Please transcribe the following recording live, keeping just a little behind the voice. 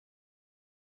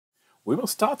We will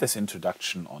start this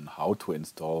introduction on how to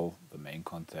install the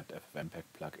MainConcept FFmpeg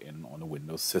plugin on a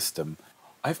Windows system.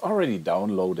 I've already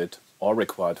downloaded all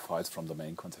required files from the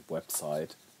MainConcept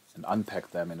website and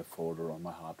unpacked them in a folder on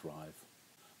my hard drive.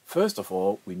 First of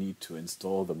all, we need to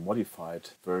install the modified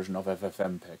version of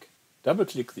FFmpeg.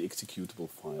 Double-click the executable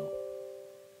file.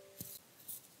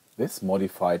 This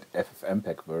modified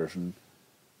FFmpeg version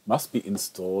must be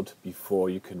installed before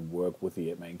you can work with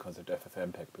the MainConcept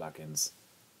FFmpeg plugins,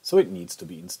 so it needs to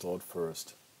be installed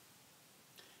first.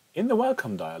 In the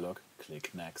Welcome dialog,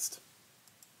 click Next.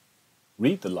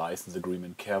 Read the license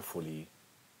agreement carefully.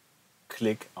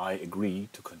 Click I agree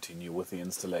to continue with the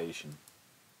installation.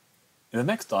 In the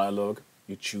next dialog,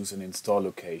 you choose an install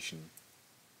location.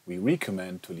 We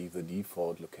recommend to leave the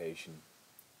default location.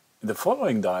 In the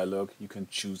following dialog, you can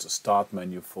choose a Start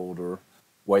menu folder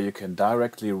where you can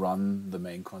directly run the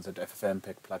MainConcept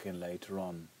FFmpeg plugin later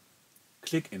on.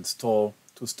 Click Install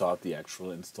to start the actual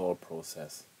install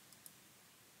process.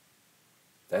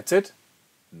 That's it.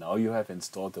 Now you have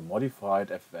installed the modified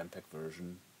FFmpeg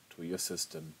version to your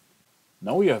system.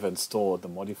 Now you have installed the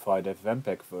modified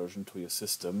FFmpeg version to your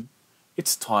system,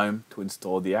 it's time to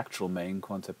install the actual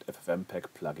MainConcept FFmpeg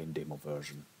plugin demo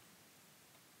version.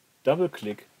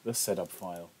 Double-click the setup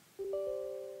file.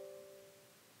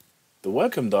 The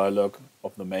Welcome dialog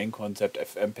of the MainConcept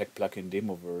FFmpeg plugin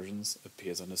demo versions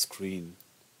appears on the screen.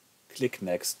 Click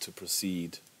Next to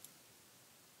proceed.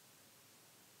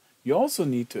 You also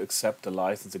need to accept the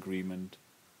license agreement.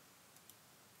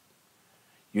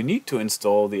 You need to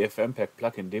install the FFmpeg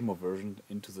plugin demo version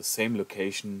into the same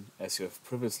location as you have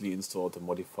previously installed the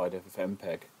modified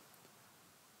FFmpeg.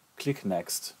 Click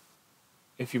Next.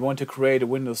 If you want to create a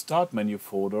Windows Start menu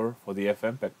folder for the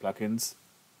FFmpeg plugins,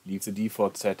 leave the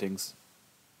default settings.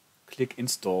 Click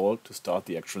Install to start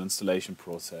the actual installation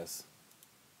process.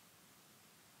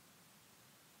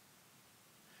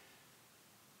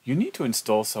 You need to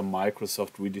install some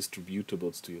Microsoft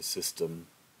redistributables to your system.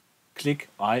 Click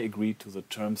I agree to the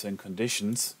terms and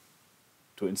conditions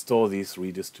to install these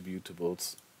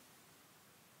redistributables.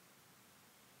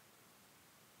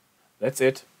 That's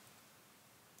it.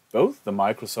 Both the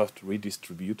Microsoft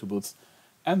redistributables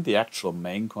and the actual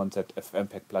MainConcept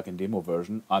FFmpeg plugin demo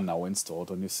version are now installed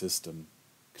on your system.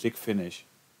 Click Finish.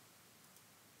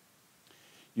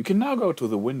 You can now go to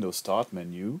the Windows Start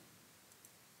menu,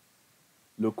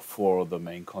 look for the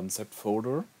MainConcept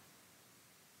folder,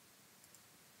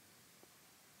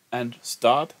 and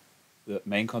start the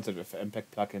MainConcept FFmpeg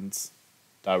plugins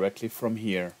directly from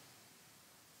here.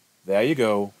 There you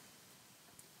go.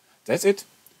 That's it.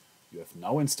 You have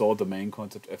now installed the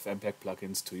MainConcept FFmpeg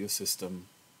plugins to your system.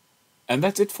 And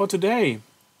that's it for today.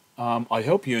 I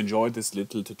hope you enjoyed this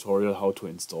little tutorial how to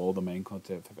install the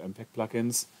MainConcept FFmpeg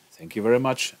plugins. Thank you very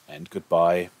much and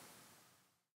goodbye.